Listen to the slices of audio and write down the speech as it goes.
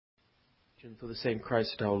For the same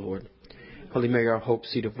Christ our Lord. Holy Mary, our hope,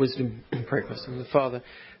 seat of wisdom, pray for us in the Father,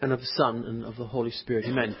 and of the Son, and of the Holy Spirit.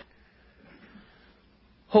 Amen.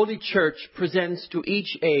 Holy Church presents to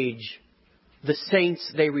each age the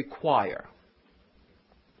saints they require.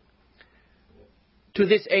 To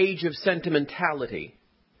this age of sentimentality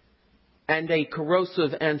and a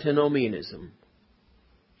corrosive antinomianism,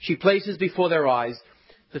 she places before their eyes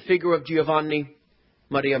the figure of Giovanni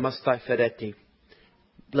Maria Mastai-Ferretti,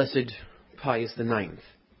 Blessed Pius IX.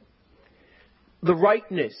 The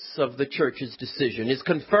rightness of the Church's decision is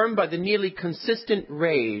confirmed by the nearly consistent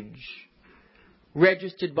rage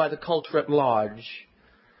registered by the culture at large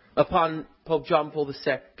upon Pope John Paul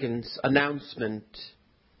II's announcement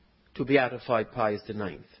to beatify Pius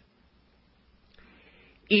IX.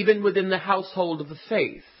 Even within the household of the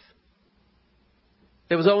faith,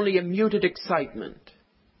 there was only a muted excitement,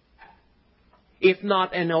 if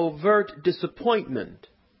not an overt disappointment,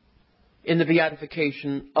 in the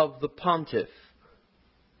beatification of the pontiff,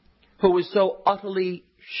 who was so utterly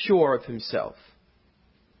sure of himself,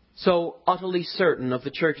 so utterly certain of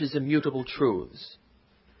the Church's immutable truths,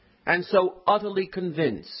 and so utterly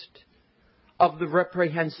convinced of the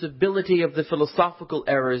reprehensibility of the philosophical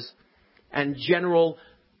errors and general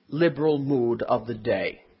liberal mood of the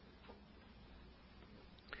day.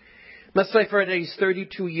 Mastai-Ferretti's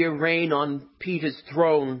 32-year reign on Peter's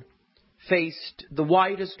throne faced the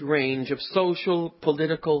widest range of social,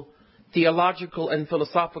 political, theological, and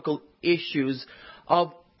philosophical issues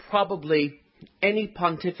of probably any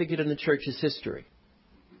pontificate in the Church's history.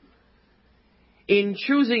 In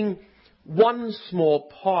choosing one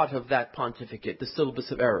small part of that pontificate, the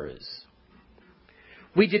Syllabus of Errors,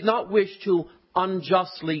 we did not wish to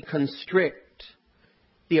unjustly constrict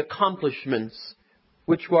the accomplishments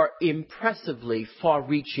which were impressively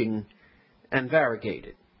far-reaching and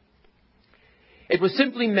variegated. It was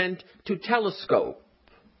simply meant to telescope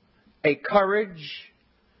a courage,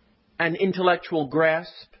 an intellectual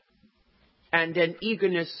grasp, and an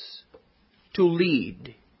eagerness to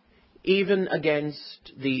lead, even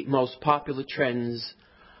against the most popular trends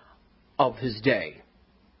of his day.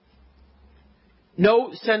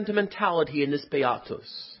 No sentimentality in this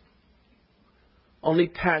Beatus, only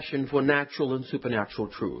passion for natural and supernatural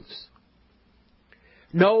truths.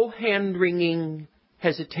 No hand-wringing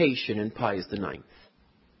hesitation in Pius IX.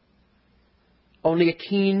 Only a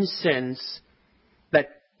keen sense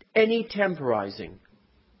that any temporizing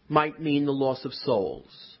might mean the loss of souls.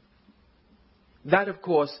 That, of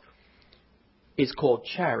course, is called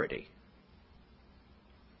charity.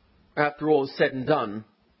 After all is said and done,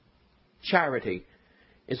 charity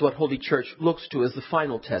is what Holy Church looks to as the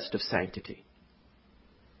final test of sanctity.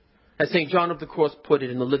 As St. John of the Cross put it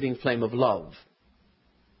in the living flame of love,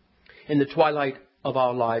 in the twilight of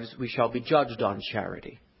our lives we shall be judged on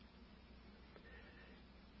charity.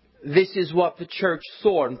 This is what the Church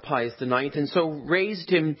saw in Pius IX, and so raised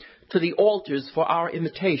him to the altars for our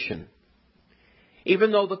imitation.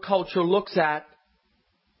 Even though the culture looks at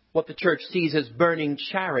what the Church sees as burning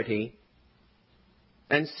charity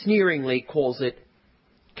and sneeringly calls it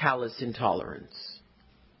callous intolerance.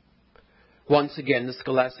 Once again, the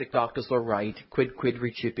scholastic doctors are right, quid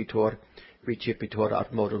recipitor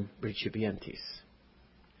ad modum recipientis.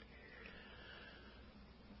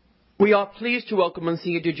 We are pleased to welcome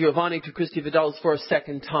Monsignor Di Giovanni to Christi Fidelis for a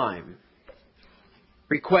second time.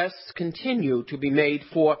 Requests continue to be made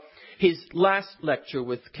for his last lecture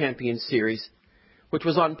with Campion series, which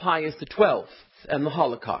was on Pius XII and the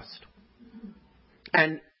Holocaust,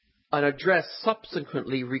 and an address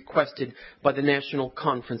subsequently requested by the National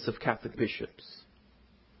Conference of Catholic Bishops.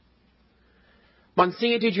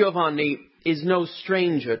 Monsignor Di Giovanni is no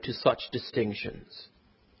stranger to such distinctions.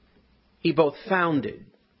 He both founded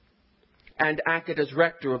and acted as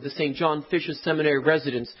rector of the St. John Fisher Seminary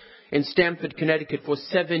residence in Stamford, Connecticut for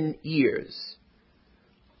 7 years,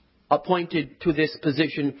 appointed to this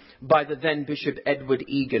position by the then Bishop Edward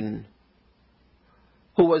Egan,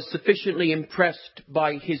 who was sufficiently impressed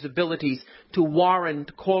by his abilities to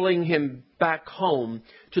warrant calling him back home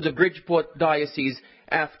to the Bridgeport Diocese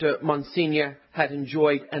after Monsignor had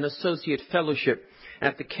enjoyed an associate fellowship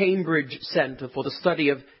at the Cambridge Center for the Study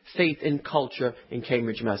of Faith and Culture in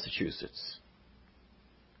Cambridge, Massachusetts.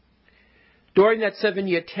 During that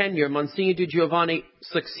 7-year tenure, Monsignor Di Giovanni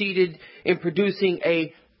succeeded in producing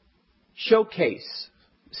a showcase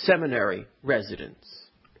seminary residence,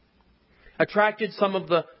 attracted some of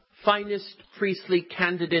the finest priestly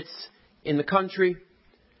candidates in the country,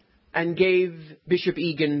 and gave Bishop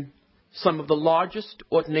Egan some of the largest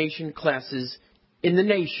ordination classes in the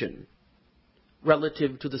nation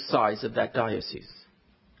relative to the size of that diocese.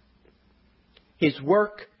 His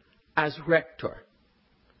work as rector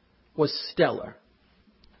was stellar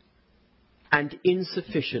and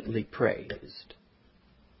insufficiently praised.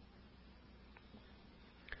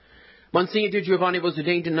 Monsignor Di Giovanni was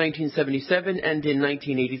ordained in 1977 and in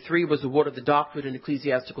 1983 was awarded the doctorate in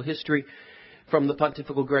ecclesiastical history from the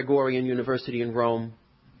Pontifical Gregorian University in Rome.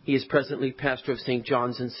 He is presently pastor of St.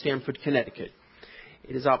 John's in Stamford, Connecticut.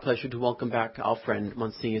 It is our pleasure to welcome back our friend,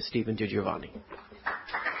 Monsignor Stephen Di Giovanni.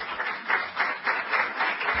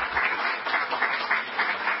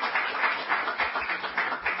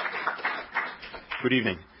 Good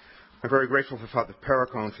evening. I'm very grateful for Father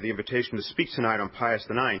Perricone for the invitation to speak tonight on Pius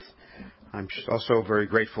IX. I'm also very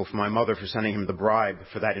grateful for my mother for sending him the bribe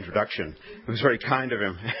for that introduction. It was very kind of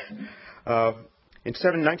him. In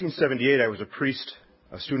 1978, I was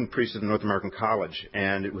a student priest at the North American College,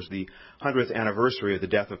 and it was the 100th anniversary of the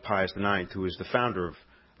death of Pius IX, who was the founder of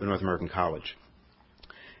the North American College.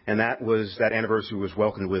 And that anniversary was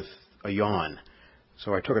welcomed with a yawn.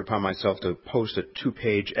 So I took it upon myself to post a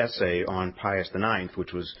 2-page essay on Pius IX,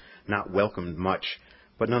 which was not welcomed much,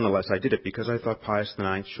 but nonetheless I did it because I thought Pius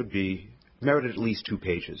IX merited at least 2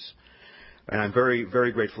 pages. And I'm very,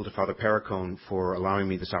 very grateful to Father Perricone for allowing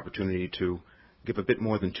me this opportunity to give a bit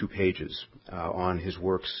more than 2 pages on his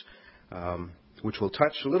works, which will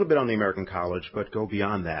touch a little bit on the American College, but go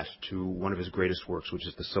beyond that to one of his greatest works, which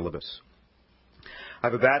is the Syllabus. I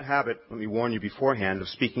have a bad habit, let me warn you beforehand, of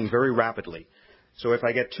speaking very rapidly. So if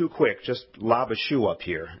I get too quick, just lob a shoe up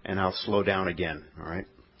here, and I'll slow down again, all right?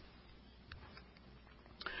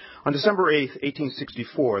 On December 8,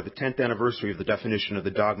 1864, the 10th anniversary of the definition of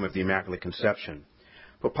the dogma of the Immaculate Conception,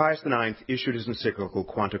 Pope Pius IX issued his encyclical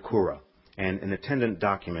Quanta Cura and an attendant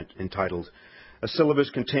document entitled A Syllabus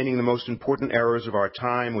Containing the Most Important Errors of Our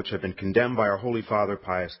Time, which have been condemned by our Holy Father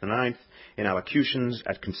Pius IX in allocutions,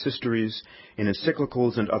 at consistories, in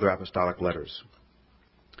encyclicals, and other apostolic letters.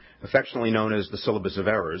 Affectionately known as the Syllabus of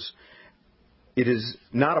Errors, it is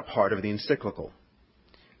not a part of the encyclical,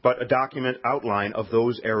 but a document outline of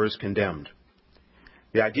those errors condemned.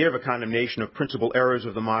 The idea of a condemnation of principal errors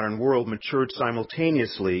of the modern world matured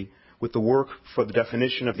simultaneously with the work for the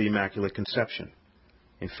definition of the Immaculate Conception.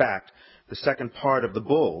 In fact, the second part of the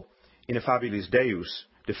bull, Ineffabilis Deus,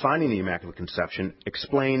 defining the Immaculate Conception,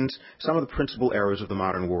 explains some of the principal errors of the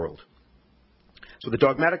modern world. So the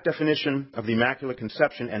dogmatic definition of the Immaculate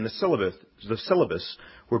Conception and the syllabus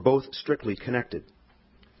were both strictly connected.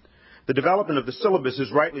 The development of the syllabus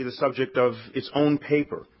is rightly the subject of its own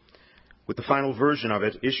paper, with the final version of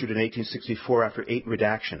it issued in 1864 after 8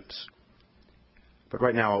 redactions. But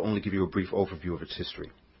right now I'll only give you a brief overview of its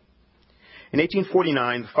history. In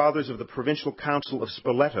 1849, the fathers of the Provincial Council of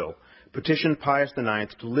Spoleto petitioned Pius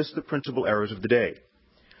IX to list the principal errors of the day.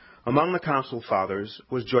 Among the council fathers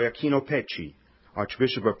was Gioacchino Pecci,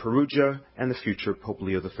 Archbishop of Perugia and the future Pope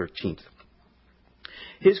Leo XIII.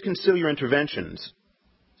 His conciliar interventions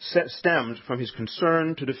stemmed from his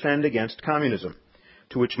concern to defend against communism,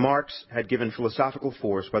 to which Marx had given philosophical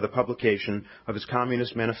force by the publication of his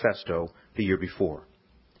Communist Manifesto the year before.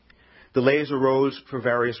 Delays arose for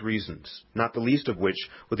various reasons, not the least of which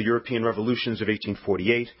were the European revolutions of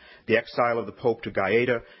 1848, the exile of the Pope to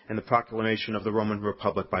Gaeta, and the proclamation of the Roman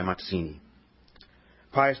Republic by Mazzini.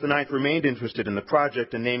 Pius IX remained interested in the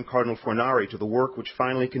project and named Cardinal Fornari to the work, which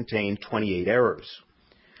finally contained 28 errors.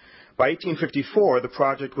 By 1854, the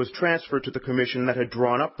project was transferred to the commission that had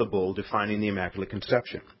drawn up the bull defining the Immaculate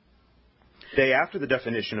Conception. The day after the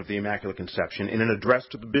definition of the Immaculate Conception, in an address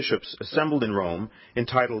to the bishops assembled in Rome,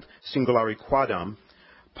 entitled Singulari Quadam,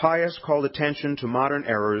 Pius called attention to modern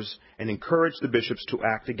errors and encouraged the bishops to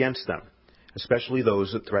act against them, especially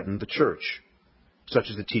those that threatened the Church, such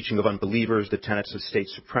as the teaching of unbelievers, the tenets of state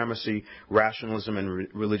supremacy, rationalism, and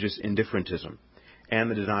religious indifferentism, and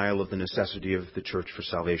the denial of the necessity of the Church for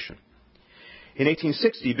salvation. In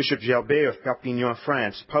 1860, Bishop Gerbet of Perpignan,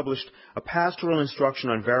 France, published a pastoral instruction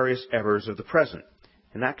on various errors of the present,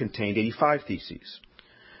 and that contained 85 theses.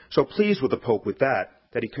 So pleased with the Pope with that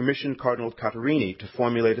he commissioned Cardinal Catarini to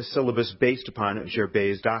formulate a syllabus based upon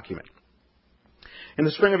Gerbet's document. In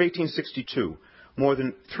the spring of 1862, more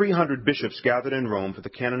than 300 bishops gathered in Rome for the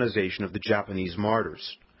canonization of the Japanese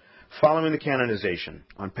martyrs. Following the canonization,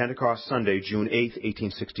 on Pentecost Sunday, June 8,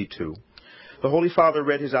 1862, the Holy Father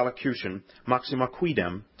read his allocution, Maxima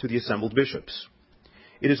Quidem, to the assembled bishops.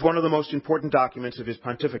 It is one of the most important documents of his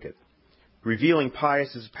pontificate, revealing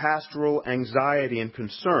Pius's pastoral anxiety and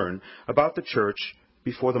concern about the Church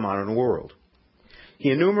before the modern world.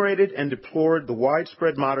 He enumerated and deplored the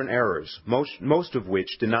widespread modern errors, most of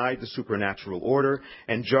which denied the supernatural order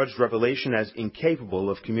and judged revelation as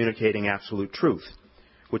incapable of communicating absolute truth,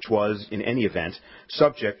 which was, in any event,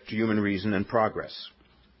 subject to human reason and progress.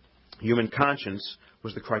 Human conscience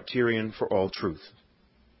was the criterion for all truth.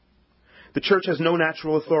 The Church has no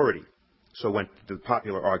natural authority, so went the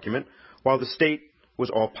popular argument, while the state was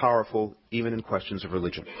all-powerful even in questions of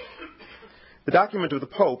religion. The document of the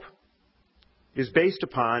Pope is based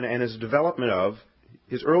upon and is a development of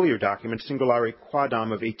his earlier document, Singulare Quadam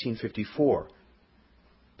of 1854.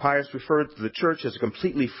 Pius referred to the Church as a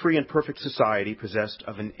completely free and perfect society possessed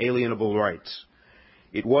of inalienable rights.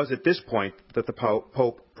 It was at this point that the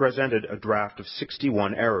Pope presented a draft of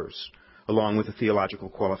 61 errors, along with the theological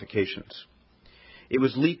qualifications. It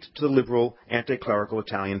was leaked to the liberal, anti-clerical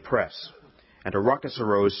Italian press, and a ruckus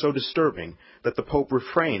arose so disturbing that the Pope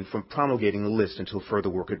refrained from promulgating the list until further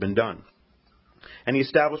work had been done. And he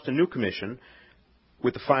established a new commission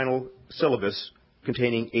with the final syllabus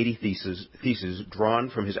containing 80 theses drawn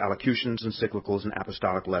from his allocutions, encyclicals, and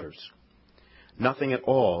apostolic letters. Nothing at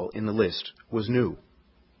all in the list was new.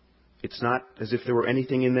 It's not as if there were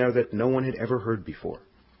anything in there that no one had ever heard before.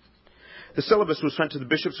 The syllabus was sent to the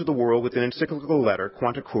bishops of the world with an encyclical letter,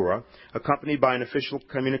 Quanta Cura, accompanied by an official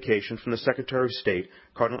communication from the Secretary of State,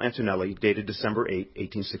 Cardinal Antonelli, dated December 8,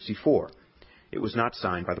 1864. It was not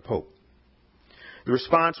signed by the Pope. The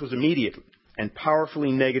response was immediate and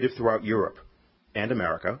powerfully negative throughout Europe and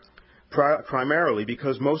America, primarily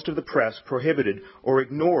because most of the press prohibited or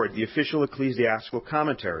ignored the official ecclesiastical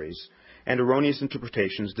commentaries and erroneous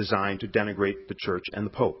interpretations designed to denigrate the Church and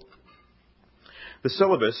the Pope. The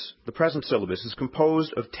syllabus, the present syllabus, is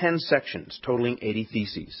composed of 10 sections totaling 80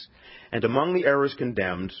 theses, and among the errors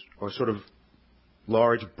condemned, or sort of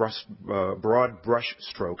large, broad brush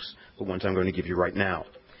strokes, the ones I'm going to give you right now.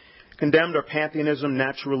 Condemned are pantheism,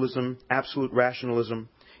 naturalism, absolute rationalism,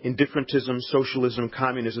 indifferentism, socialism,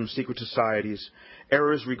 communism, secret societies,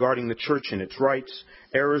 errors regarding the Church and its rights,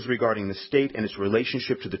 errors regarding the state and its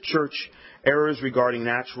relationship to the Church, errors regarding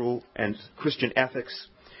natural and Christian ethics,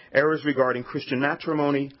 errors regarding Christian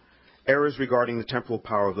matrimony, errors regarding the temporal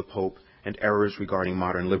power of the Pope, and errors regarding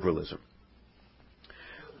modern liberalism.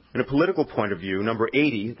 In a political point of view, number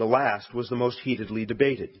 80, the last, was the most heatedly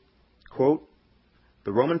debated. Quote,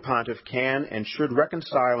 "The Roman Pontiff can and should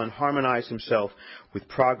reconcile and harmonize himself with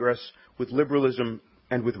progress, with liberalism,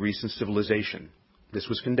 and with recent civilization." This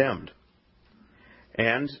was condemned.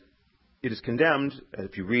 And it is condemned,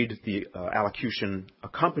 if you read the allocution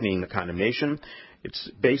accompanying the condemnation, it's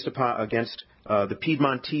based against the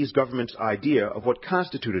Piedmontese government's idea of what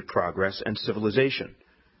constituted progress and civilization,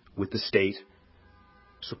 with the state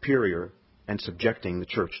superior and subjecting the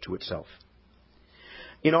Church to itself.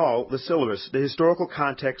 In all, the syllabus, the historical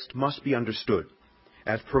context must be understood,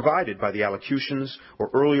 as provided by the allocutions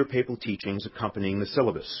or earlier papal teachings accompanying the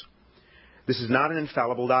syllabus. This is not an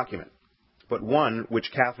infallible document, but one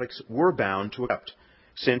which Catholics were bound to accept,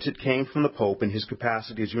 since it came from the Pope in his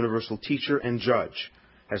capacity as universal teacher and judge,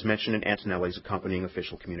 as mentioned in Antonelli's accompanying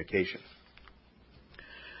official communication.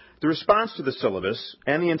 The response to the syllabus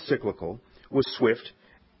and the encyclical was swift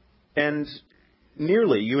and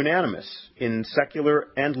nearly unanimous in secular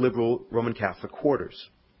and liberal Roman Catholic quarters,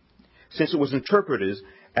 since it was interpreted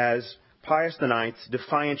as Pius IX's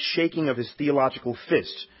defiant shaking of his theological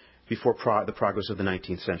fist before the progress of the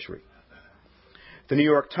 19th century. The New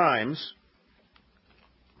York Times,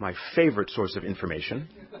 my favorite source of information,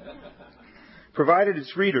 provided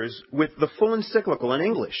its readers with the full encyclical in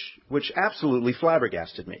English, which absolutely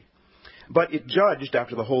flabbergasted me. But it judged,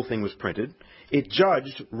 after the whole thing was printed, it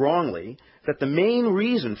judged wrongly that the main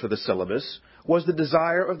reason for the syllabus was the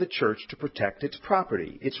desire of the Church to protect its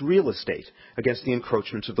property, its real estate, against the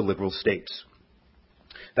encroachments of the liberal states.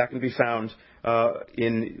 That can be found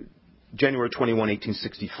in January 21,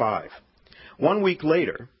 1865. 1 week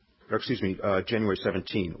later, January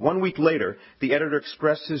 17. 1 week later, the editor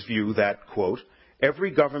expressed his view that, quote,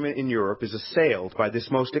 "Every government in Europe is assailed by this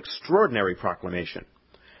most extraordinary proclamation.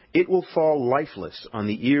 It will fall lifeless on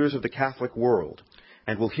the ears of the Catholic world,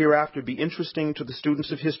 and will hereafter be interesting to the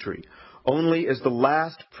students of history only as the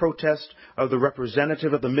last protest of the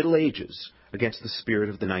representative of the Middle Ages against the spirit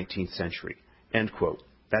of the 19th century." End quote.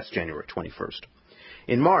 That's January 21st.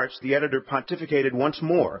 In March, the editor pontificated once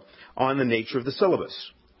more on the nature of the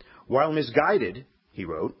syllabus. "While misguided," he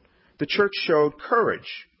wrote, "the Church showed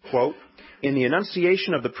courage, quote, in the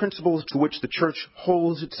enunciation of the principles to which the Church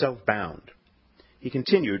holds itself bound." He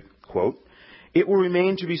continued, quote, "It will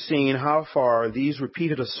remain to be seen how far these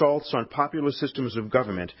repeated assaults on popular systems of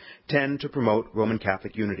government tend to promote Roman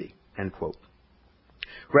Catholic unity." End quote.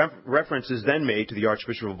 Reference is then made to the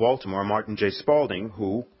Archbishop of Baltimore, Martin J. Spalding,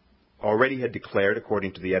 who already had declared,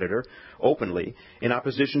 according to the editor, openly in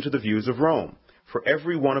opposition to the views of Rome for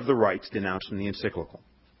every one of the rights denounced in the encyclical.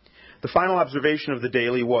 The final observation of the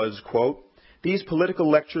daily was, quote, These political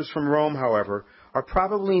lectures from Rome, however, are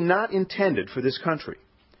probably not intended for this country.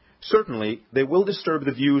 Certainly, they will disturb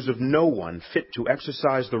the views of no one fit to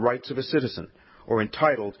exercise the rights of a citizen or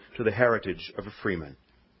entitled to the heritage of a freeman."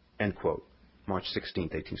 End quote. March 16,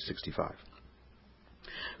 1865.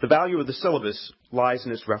 The value of the syllabus lies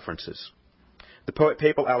in its references, the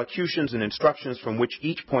papal allocutions and instructions from which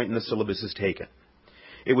each point in the syllabus is taken.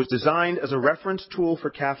 It was designed as a reference tool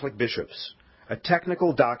for Catholic bishops, a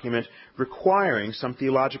technical document requiring some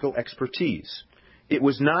theological expertise. It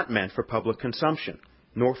was not meant for public consumption,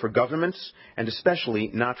 nor for governments, and especially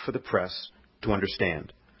not for the press to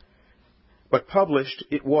understand. But published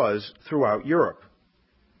it was throughout Europe.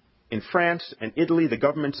 In France and Italy, the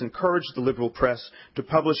governments encouraged the liberal press to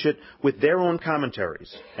publish it with their own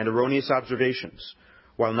commentaries and erroneous observations,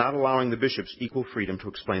 while not allowing the bishops equal freedom to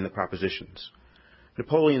explain the propositions.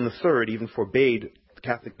 Napoleon III even forbade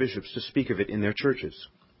Catholic bishops to speak of it in their churches.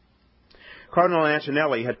 Cardinal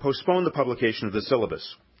Antonelli had postponed the publication of the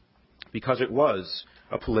syllabus because it was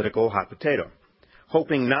a political hot potato,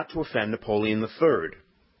 hoping not to offend Napoleon III,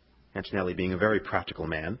 Antonelli being a very practical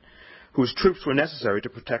man, whose troops were necessary to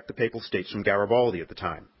protect the Papal States from Garibaldi at the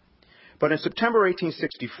time. But in September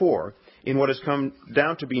 1864, in what has come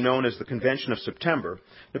down to be known as the Convention of September,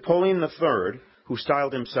 Napoleon III, who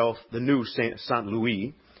styled himself the new Saint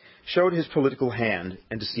Louis, showed his political hand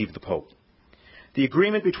and deceived the Pope. The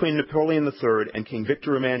agreement between Napoleon III and King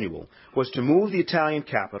Victor Emmanuel was to move the Italian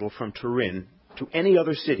capital from Turin to any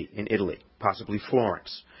other city in Italy, possibly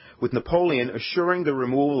Florence, with Napoleon assuring the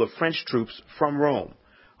removal of French troops from Rome,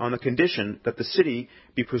 on the condition that the city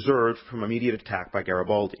be preserved from immediate attack by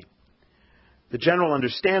Garibaldi. The general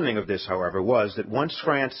understanding of this, however, was that once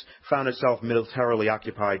France found itself militarily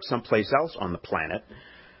occupied someplace else on the planet,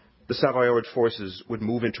 the Savoyard forces would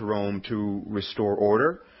move into Rome to restore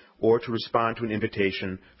order or to respond to an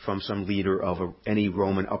invitation from some leader of any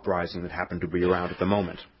Roman uprising that happened to be around at the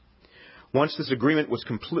moment. Once this agreement was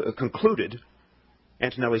concluded,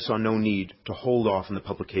 Antonelli saw no need to hold off on the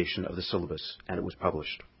publication of the syllabus, and it was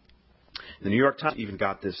published. The New York Times even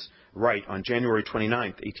got this right on January 29,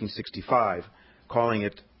 1865, calling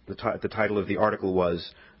it, the title of the article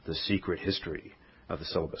was "The Secret History of the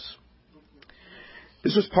Syllabus."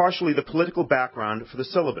 This was partially the political background for the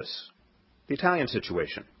syllabus, the Italian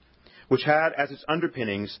situation, which had as its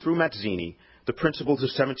underpinnings, through Mazzini, the principles of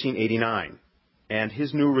 1789, and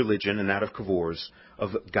his new religion and that of Cavour's,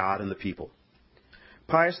 of God and the people.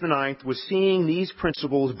 Pius IX was seeing these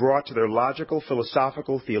principles brought to their logical,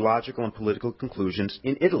 philosophical, theological, and political conclusions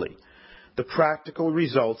in Italy, the practical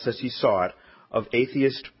results, as he saw it, of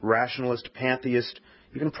atheist, rationalist, pantheist,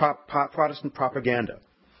 even Protestant propaganda,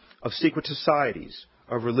 of secret societies,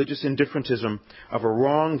 of religious indifferentism, of a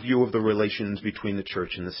wrong view of the relations between the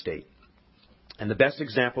church and the state. And the best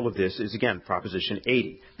example of this is, again, Proposition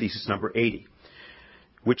 80, thesis number 80,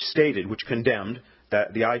 which condemned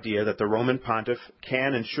that the idea that the Roman pontiff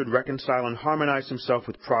can and should reconcile and harmonize himself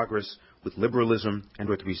with progress, with liberalism, and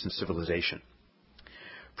with recent civilization.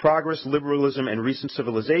 Progress, liberalism, and recent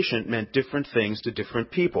civilization meant different things to different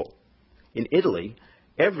people. In Italy,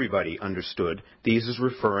 everybody understood these as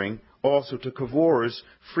referring also to Cavour's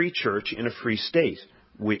free church in a free state,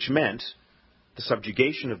 which meant the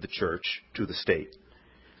subjugation of the church to the state,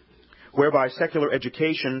 whereby secular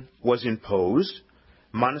education was imposed.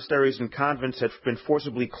 Monasteries and convents had been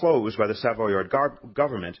forcibly closed by the Savoyard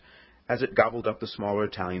government as it gobbled up the smaller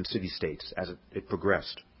Italian city-states as it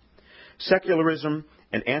progressed. Secularism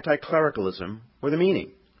and anti-clericalism were the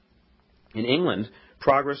meaning. In England,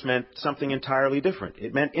 progress meant something entirely different.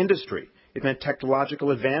 It meant industry. It meant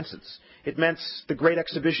technological advances. It meant the Great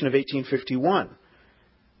Exhibition of 1851.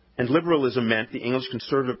 And liberalism meant the English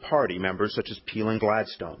Conservative Party members such as Peel and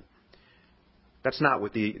Gladstone. That's not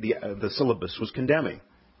what the syllabus was condemning.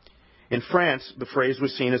 In France, the phrase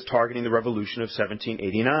was seen as targeting the revolution of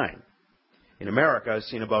 1789. In America, as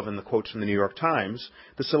seen above in the quotes from the New York Times,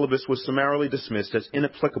 the syllabus was summarily dismissed as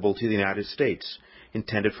inapplicable to the United States,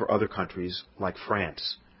 intended for other countries like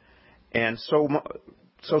France. And so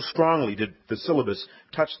strongly did the syllabus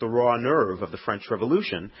touch the raw nerve of the French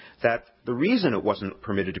Revolution that the reason it wasn't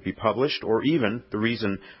permitted to be published, or even the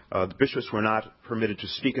reason the bishops were not permitted to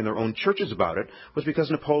speak in their own churches about it, was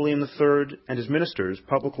because Napoleon III and his ministers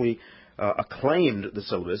publicly acclaimed the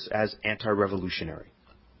syllabus as anti-revolutionary.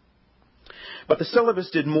 But the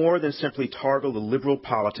syllabus did more than simply target the liberal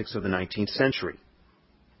politics of the 19th century.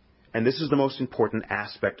 And this is the most important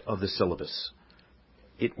aspect of the syllabus.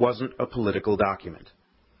 It wasn't a political document.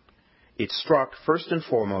 It struck first and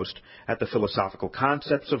foremost at the philosophical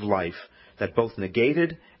concepts of life that both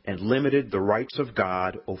negated and limited the rights of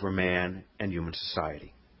God over man and human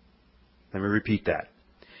society. Let me repeat that.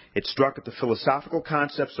 It struck at the philosophical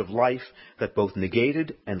concepts of life that both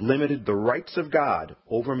negated and limited the rights of God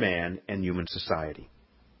over man and human society.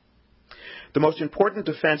 The most important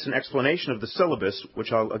defense and explanation of the syllabus,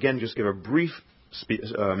 which I'll again just give a brief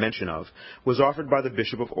mention of, was offered by the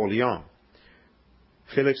Bishop of Orléans,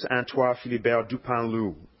 Félix-Antoine Philibert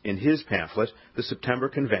Dupin-Leroux, in his pamphlet, The September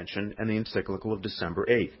Convention and the Encyclical of December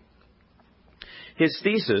 8. His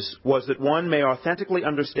thesis was that one may authentically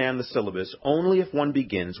understand the syllabus only if one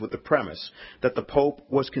begins with the premise that the Pope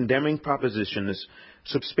was condemning propositions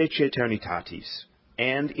sub specie aeternitatis,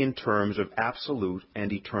 and in terms of absolute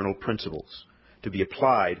and eternal principles, to be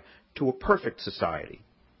applied to a perfect society.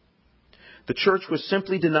 The Church was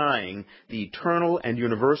simply denying the eternal and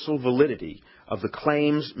universal validity of the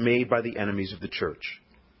claims made by the enemies of the Church.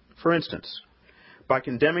 For instance, by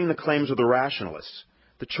condemning the claims of the rationalists,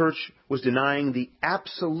 the Church was denying the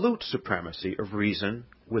absolute supremacy of reason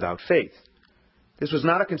without faith. This was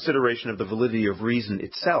not a consideration of the validity of reason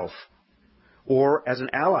itself, or as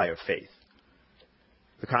an ally of faith.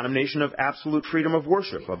 The condemnation of absolute freedom of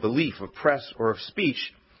worship, of belief, of press, or of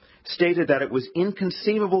speech stated that it was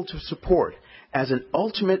inconceivable to support as an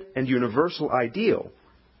ultimate and universal ideal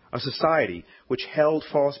a society which held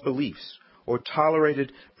false beliefs or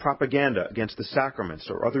tolerated propaganda against the sacraments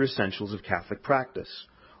or other essentials of Catholic practice,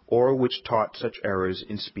 or which taught such errors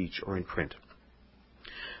in speech or in print.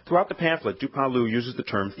 Throughout the pamphlet, Dupin-Leroux uses the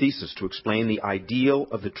term thesis to explain the ideal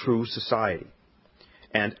of the true society,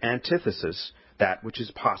 and antithesis, that which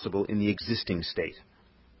is possible in the existing state.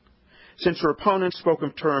 Since her opponents spoke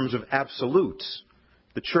in terms of absolutes,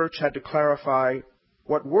 the Church had to clarify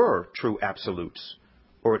what were true absolutes,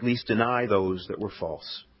 or at least deny those that were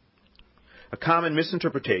false. A common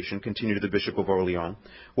misinterpretation, continued the Bishop of Orléans,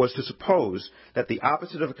 was to suppose that the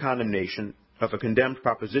opposite of a condemnation of a condemned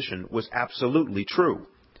proposition was absolutely true.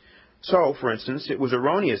 So, for instance, it was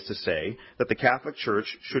erroneous to say that the Catholic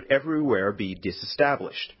Church should everywhere be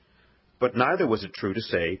disestablished. But neither was it true to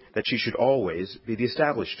say that she should always be the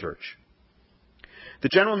established Church. The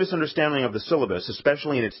general misunderstanding of the syllabus,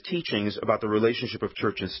 especially in its teachings about the relationship of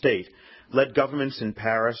church and state, led governments in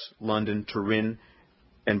Paris, London, Turin,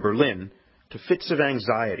 and Berlin to fits of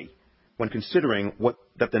anxiety when considering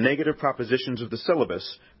that the negative propositions of the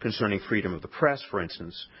syllabus concerning freedom of the press, for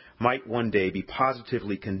instance, might one day be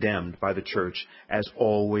positively condemned by the Church as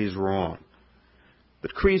always wrong. The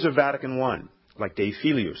decrees of Vatican I, like De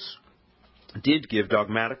Filius, did give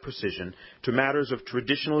dogmatic precision to matters of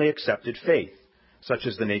traditionally accepted faith, such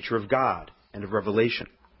as the nature of God and of revelation,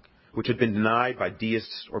 which had been denied by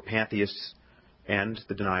deists or pantheists, and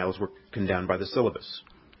the denials were condemned by the syllabus.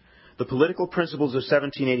 The political principles of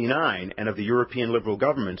 1789 and of the European liberal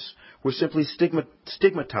governments were simply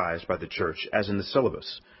stigmatized by the Church, as in the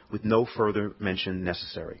syllabus, with no further mention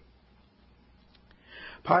necessary.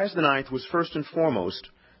 Pius IX was first and foremost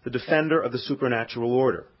the defender of the supernatural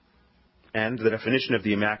order, and the definition of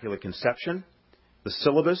the Immaculate Conception, the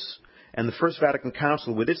syllabus, and the First Vatican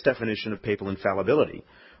Council, with its definition of papal infallibility,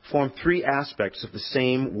 form three aspects of the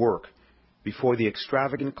same work before the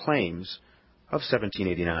extravagant claims of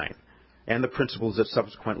 1789 and the principles that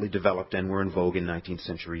subsequently developed and were in vogue in 19th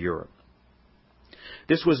century Europe.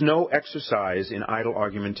 This was no exercise in idle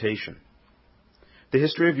argumentation. The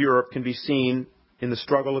history of Europe can be seen in the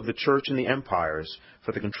struggle of the Church and the empires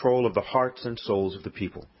for the control of the hearts and souls of the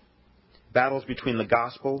people. Battles between the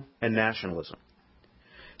gospel and nationalism.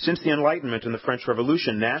 Since the Enlightenment and the French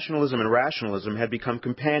Revolution, nationalism and rationalism had become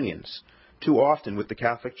companions, too often with the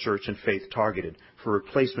Catholic Church and faith targeted for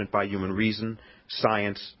replacement by human reason,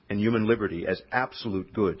 science, and human liberty as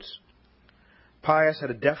absolute goods. Pius had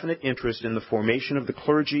a definite interest in the formation of the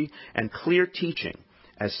clergy and clear teaching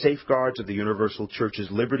as safeguards of the universal Church's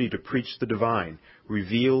liberty to preach the divine,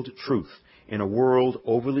 revealed truth in a world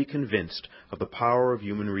overly convinced of the power of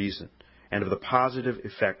human reason and of the positive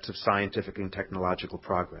effects of scientific and technological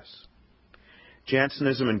progress.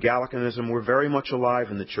 Jansenism and Gallicanism were very much alive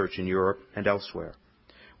in the Church in Europe and elsewhere,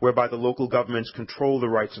 whereby the local governments controlled the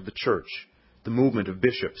rights of the Church, the movement of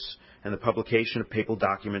bishops, and the publication of papal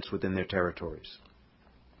documents within their territories.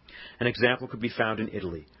 An example could be found in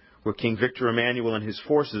Italy, where King Victor Emmanuel and his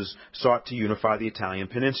forces sought to unify the Italian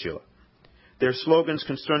peninsula. Their slogans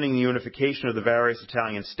concerning the unification of the various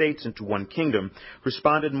Italian states into one kingdom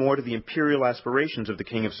responded more to the imperial aspirations of the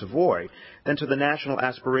King of Savoy than to the national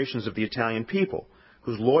aspirations of the Italian people,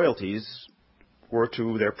 whose loyalties were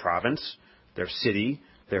to their province, their city,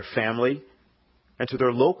 their family, and to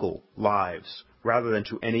their local lives, rather than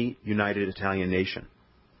to any united Italian nation.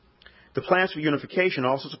 The plans for unification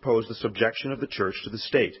also supposed the subjection of the Church to the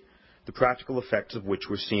state, the practical effects of which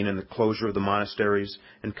were seen in the closure of the monasteries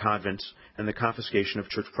and convents and the confiscation of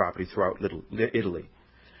church property throughout Italy.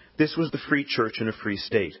 This was the free church in a free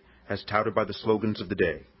state, as touted by the slogans of the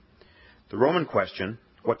day. The Roman question,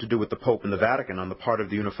 what to do with the Pope and the Vatican on the part of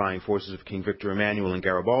the unifying forces of King Victor Emmanuel and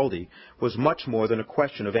Garibaldi, was much more than a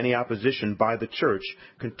question of any opposition by the Church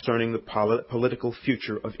concerning the political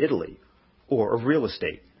future of Italy or of real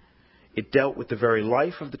estate. It dealt with the very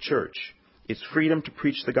life of the Church, its freedom to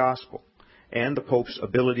preach the gospel, and the Pope's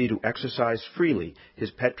ability to exercise freely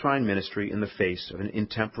his Petrine ministry in the face of an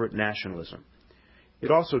intemperate nationalism.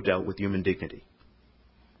 It also dealt with human dignity.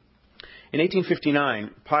 In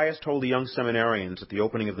 1859, Pius told the young seminarians at the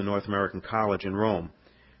opening of the North American College in Rome,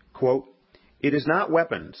 quote, "It is not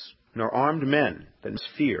weapons, nor armed men that must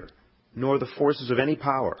fear, nor the forces of any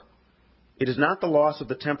power. It is not the loss of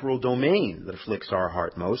the temporal domain that afflicts our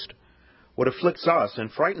heart most. What afflicts us and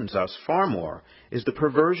frightens us far more is the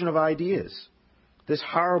perversion of ideas, this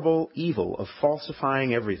horrible evil of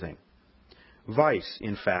falsifying everything. Vice,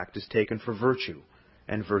 in fact, is taken for virtue,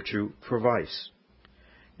 and virtue for vice.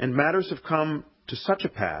 And matters have come to such a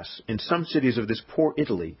pass in some cities of this poor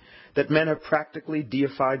Italy that men have practically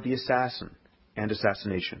deified the assassin and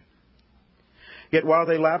assassination. Yet while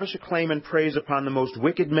they lavish acclaim and praise upon the most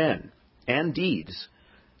wicked men and deeds,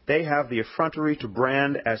 they have the effrontery to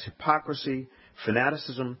brand as hypocrisy,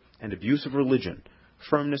 fanaticism, and abuse of religion,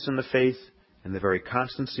 firmness in the faith, and the very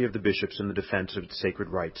constancy of the bishops in the defense of its sacred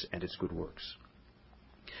rights and its good works.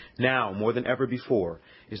 Now, more than ever before,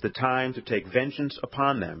 is the time to take vengeance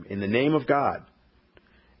upon them in the name of God.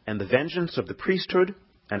 And the vengeance of the priesthood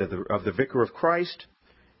and of the vicar of Christ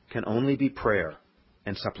can only be prayer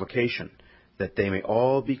and supplication, that they may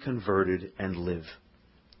all be converted and live.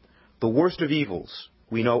 The worst of evils,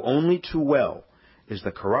 we know only too well, is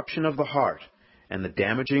the corruption of the heart and the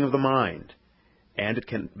damaging of the mind, and it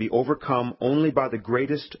can be overcome only by the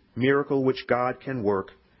greatest miracle which God can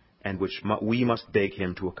work and which we must beg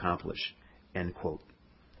him to accomplish." End quote.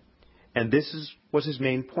 And this was his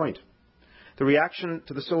main point. The reaction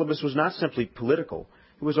to the syllabus was not simply political.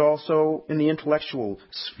 It was also in the intellectual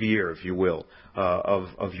sphere, if you will,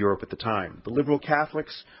 of Europe at the time. The liberal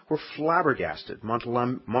Catholics were flabbergasted.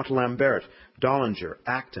 Montalembert, Dollinger,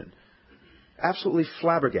 Acton, absolutely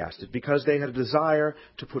flabbergasted, because they had a desire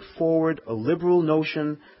to put forward a liberal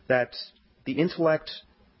notion that the intellect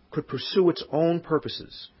could pursue its own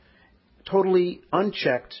purposes, totally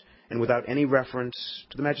unchecked and without any reference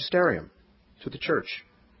to the magisterium, to the church,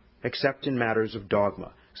 except in matters of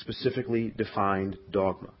dogma, specifically defined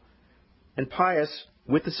dogma. And Pius,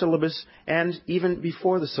 with the syllabus and even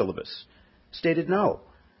before the syllabus, stated no.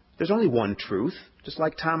 There's only one truth, just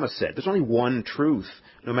like Thomas said. There's only one truth,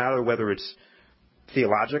 no matter whether it's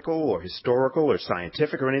theological or historical or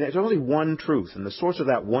scientific or anything. There's only one truth, and the source of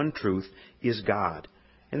that one truth is God.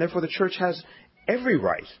 And therefore the church has every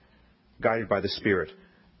right, guided by the Spirit,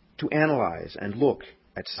 to analyze and look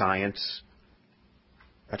at science,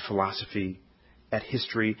 at philosophy, at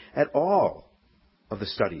history, at all of the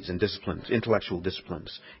studies and disciplines, intellectual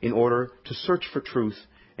disciplines, in order to search for truth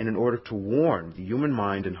and in order to warn the human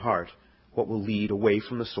mind and heart what will lead away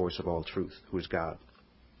from the source of all truth, who is God.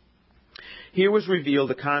 Here was revealed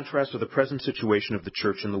the contrast of the present situation of the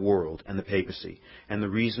church in the world and the papacy, and the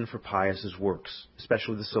reason for Pius's works,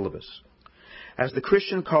 especially the syllabus. As the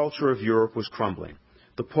Christian culture of Europe was crumbling,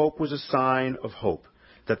 the Pope was a sign of hope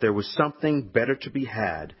that there was something better to be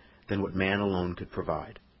had than what man alone could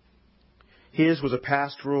provide. His was a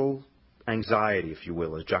pastoral anxiety, if you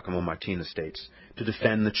will, as Giacomo Martina states, to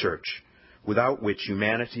defend the church, without which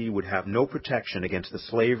humanity would have no protection against the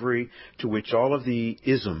slavery to which all of the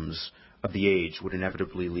isms of the age would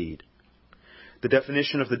inevitably lead. The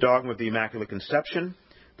definition of the dogma of the Immaculate Conception,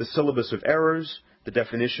 the syllabus of errors, the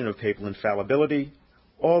definition of papal infallibility,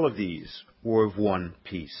 all of these were of one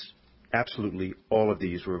piece. Absolutely all of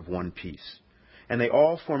these were of one piece. And they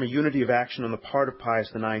all form a unity of action on the part of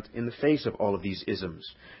Pius IX in the face of all of these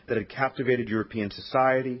isms that had captivated European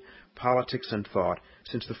society, politics, and thought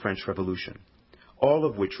since the French Revolution, all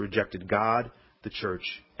of which rejected God, the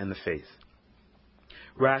Church, and the faith.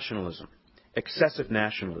 Rationalism, excessive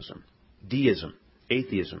nationalism, deism,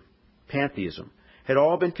 atheism, pantheism had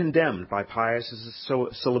all been condemned by Pius's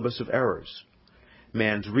syllabus of errors.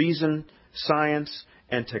 Man's reason, science,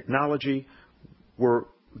 and technology were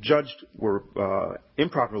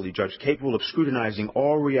improperly judged, capable of scrutinizing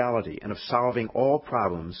all reality and of solving all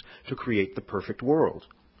problems to create the perfect world.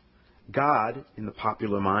 God, in the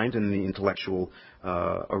popular mind and the intellectual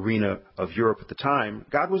arena of Europe at the time,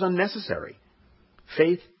 God was unnecessary.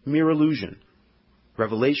 Faith, mere illusion.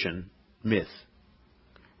 Revelation, myth.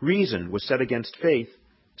 Reason was set against faith,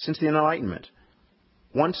 since the Enlightenment.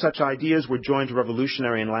 Once such ideas were joined to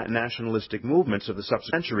revolutionary and nationalistic movements of the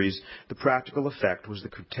subsequent centuries, the practical effect was the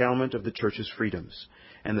curtailment of the Church's freedoms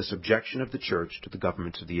and the subjection of the Church to the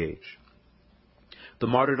governments of the age. The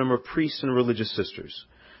martyrdom of priests and religious sisters,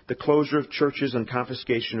 the closure of churches and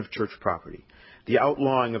confiscation of church property, the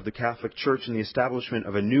outlawing of the Catholic Church and the establishment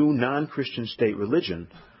of a new non-Christian state religion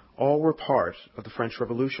all were part of the French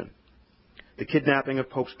Revolution. The kidnapping of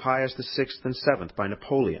Popes Pius VI and VII by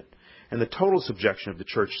Napoleon, and the total subjection of the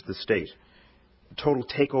Church to the state, the total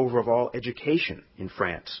takeover of all education in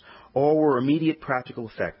France, all were immediate practical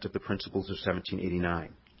effects of the principles of 1789.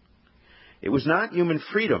 It was not human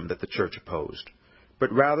freedom that the Church opposed,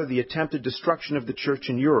 but rather the attempted destruction of the Church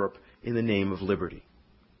in Europe in the name of liberty,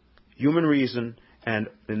 human reason, and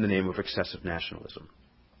in the name of excessive nationalism.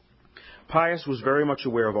 Pius was very much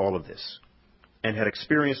aware of all of this, and had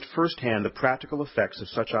experienced firsthand the practical effects of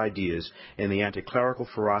such ideas in the anti-clerical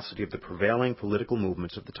ferocity of the prevailing political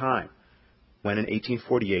movements of the time, when in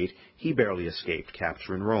 1848 he barely escaped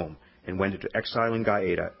capture in Rome and went into exile in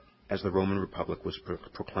Gaeta as the Roman Republic was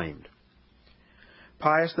proclaimed.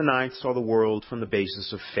 Pius IX saw the world from the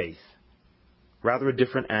basis of faith, rather a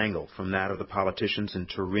different angle from that of the politicians in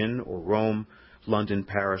Turin or Rome, London,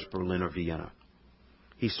 Paris, Berlin, or Vienna.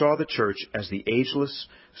 He saw the Church as the ageless,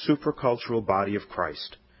 supracultural body of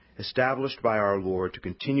Christ, established by our Lord to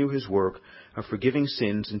continue his work of forgiving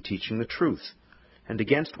sins and teaching the truth, and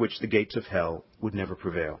against which the gates of hell would never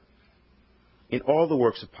prevail. In all the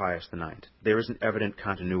works of Pius IX, there is an evident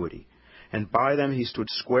continuity, and by them he stood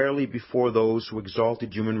squarely before those who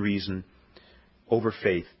exalted human reason over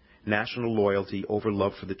faith, national loyalty over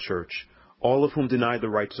love for the Church, all of whom denied the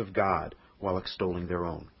rights of God while extolling their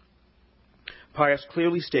own. Pius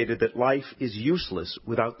clearly stated that life is useless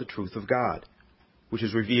without the truth of God, which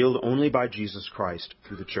is revealed only by Jesus Christ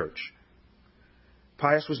through the Church.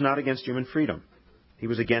 Pius was not against human freedom. He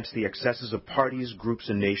was against the excesses of parties, groups,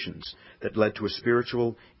 and nations that led to a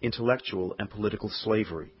spiritual, intellectual, and political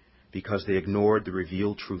slavery because they ignored the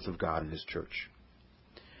revealed truth of God and his Church.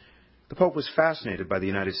 The Pope was fascinated by the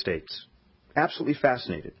United States, absolutely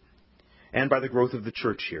fascinated, and by the growth of the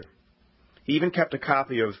Church here. He even kept a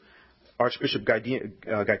copy of Archbishop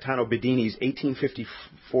Gaetano Bedini's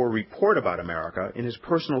 1854 report about America in his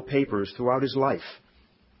personal papers throughout his life.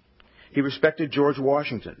 He respected George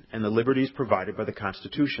Washington and the liberties provided by the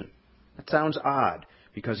Constitution. That sounds odd,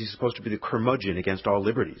 because he's supposed to be the curmudgeon against all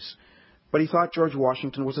liberties. But he thought George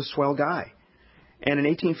Washington was a swell guy. And in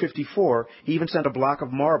 1854, he even sent a block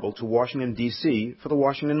of marble to Washington, D.C. for the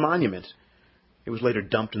Washington Monument. It was later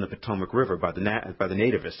dumped in the Potomac River by the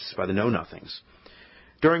nativists, by the know-nothings.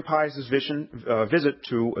 During Pius's visit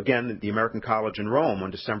to, again, the American College in Rome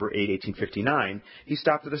on December 8, 1859, he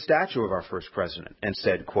stopped at a statue of our first president and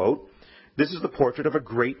said, quote, "This is the portrait of a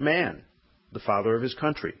great man, the father of his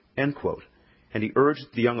country," end quote. And he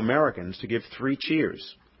urged the young Americans to give 3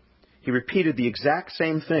 cheers. He repeated the exact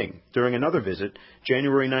same thing during another visit,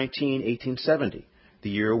 January 19, 1870, the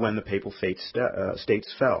year when the Papal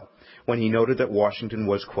States fell, when he noted that Washington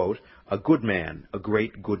was, quote, "a good man, a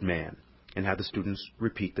great good man," and had the students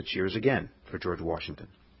repeat the cheers again for George Washington.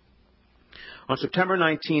 On September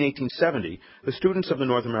 19, 1870, the students of the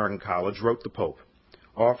North American College wrote the Pope,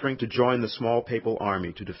 offering to join the small papal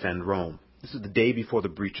army to defend Rome. This is the day before the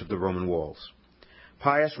breach of the Roman walls.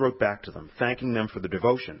 Pius wrote back to them, thanking them for the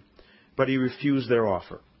devotion, but he refused their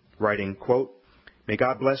offer, writing, quote, "May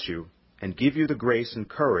God bless you and give you the grace and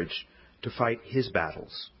courage to fight his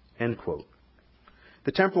battles," end quote.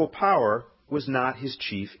 The temporal power was not his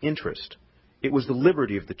chief interest. It was the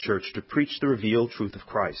liberty of the Church to preach the revealed truth of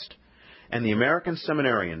Christ. And the American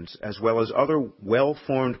seminarians, as well as other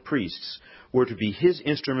well-formed priests, were to be his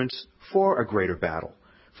instruments for a greater battle,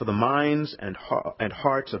 for the minds and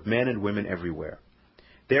hearts of men and women everywhere.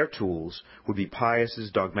 Their tools would be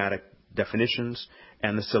Pius's dogmatic definitions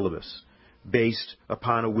and the Syllabus, based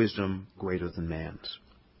upon a wisdom greater than man's.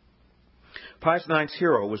 Pius IX's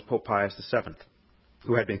hero was Pope Pius VII,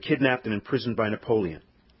 who had been kidnapped and imprisoned by Napoleon.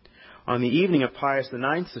 On the evening of Pius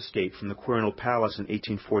IX's escape from the Quirinal Palace in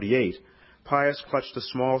 1848, Pius clutched a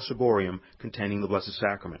small ciborium containing the Blessed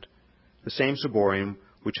Sacrament, the same ciborium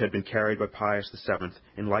which had been carried by Pius VII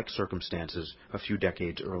in like circumstances a few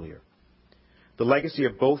decades earlier. The legacy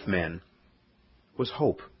of both men was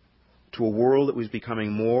hope to a world that was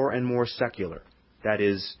becoming more and more secular, that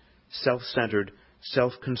is, self-centered,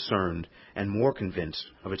 self-concerned, and more convinced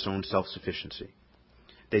of its own self-sufficiency.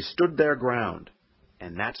 They stood their ground,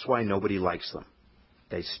 and that's why nobody likes them.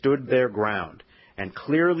 They stood their ground and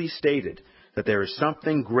clearly stated that there is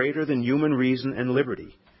something greater than human reason and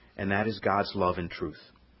liberty, and that is God's love and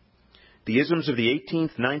truth. The isms of the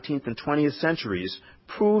 18th, 19th, and 20th centuries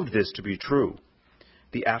proved this to be true.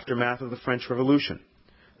 The aftermath of the French Revolution,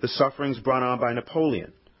 the sufferings brought on by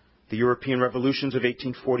Napoleon, the European revolutions of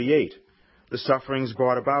 1848, the sufferings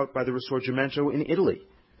brought about by the Risorgimento in Italy.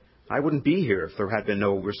 I wouldn't be here if there had been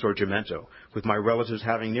no Risorgimento, with my relatives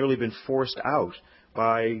having nearly been forced out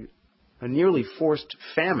by a nearly forced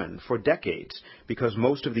famine for decades, because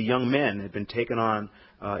most of the young men had been taken on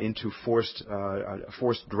into a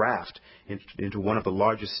forced draft into one of the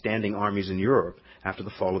largest standing armies in Europe after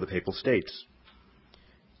the fall of the Papal States.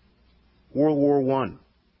 World War I,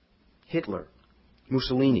 Hitler,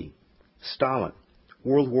 Mussolini, Stalin,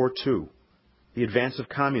 World War II, the advance of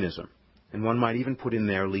communism, and one might even put in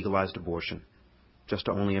there legalized abortion, just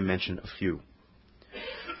to only mention a few.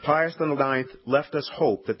 Pius IX left us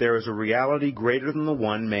hope that there is a reality greater than the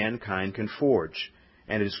one mankind can forge,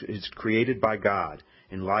 and is created by God,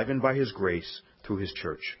 enlivened by His grace through His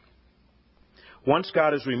church. Once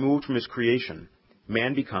God is removed from His creation,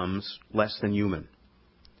 man becomes less than human.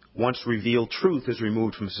 Once revealed truth is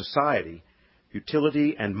removed from society,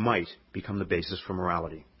 utility and might become the basis for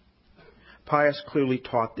morality. Pius clearly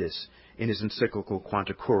taught this in his encyclical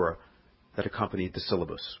Quanta Cura that accompanied the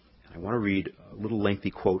Syllabus. I want to read a little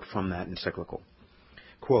lengthy quote from that encyclical.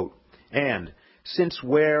 Quote, "And since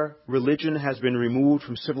where religion has been removed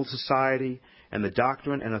from civil society and the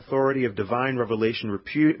doctrine and authority of divine revelation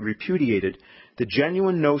repudiated, the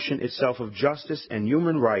genuine notion itself of justice and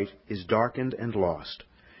human right is darkened and lost,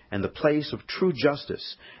 and the place of true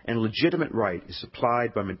justice and legitimate right is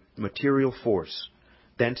supplied by material force.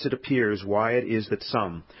 Thence it appears why it is that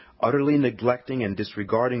some, utterly neglecting and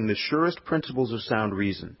disregarding the surest principles of sound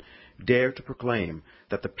reason, dare to proclaim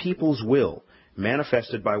that the people's will,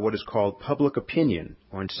 manifested by what is called public opinion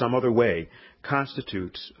or in some other way,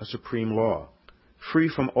 constitutes a supreme law, free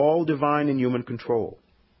from all divine and human control,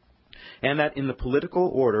 and that in the political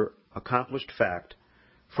order accomplished fact,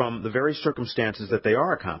 from the very circumstances that they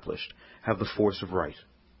are accomplished, have the force of right.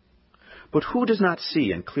 But who does not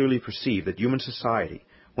see and clearly perceive that human society,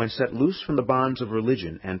 when set loose from the bonds of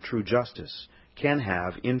religion and true justice, can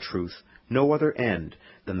have, in truth, no other end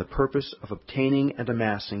than the purpose of obtaining and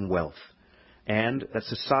amassing wealth, and that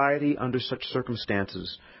society under such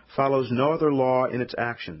circumstances follows no other law in its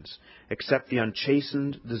actions except the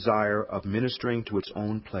unchastened desire of ministering to its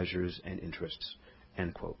own pleasures and interests?"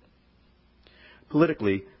 End quote.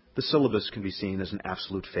 Politically, the Syllabus can be seen as an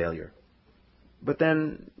absolute failure. But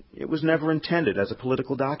then, it was never intended as a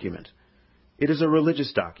political document. It is a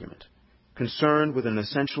religious document, concerned with an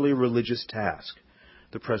essentially religious task,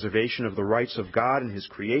 the preservation of the rights of God in His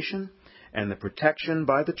creation, and the protection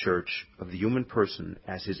by the Church of the human person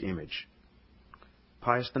as His image.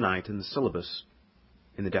 Pius IX in the Syllabus,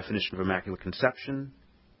 in the definition of Immaculate Conception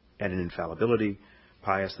and in infallibility,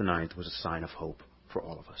 Pius IX was a sign of hope for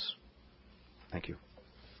all of us. Thank you.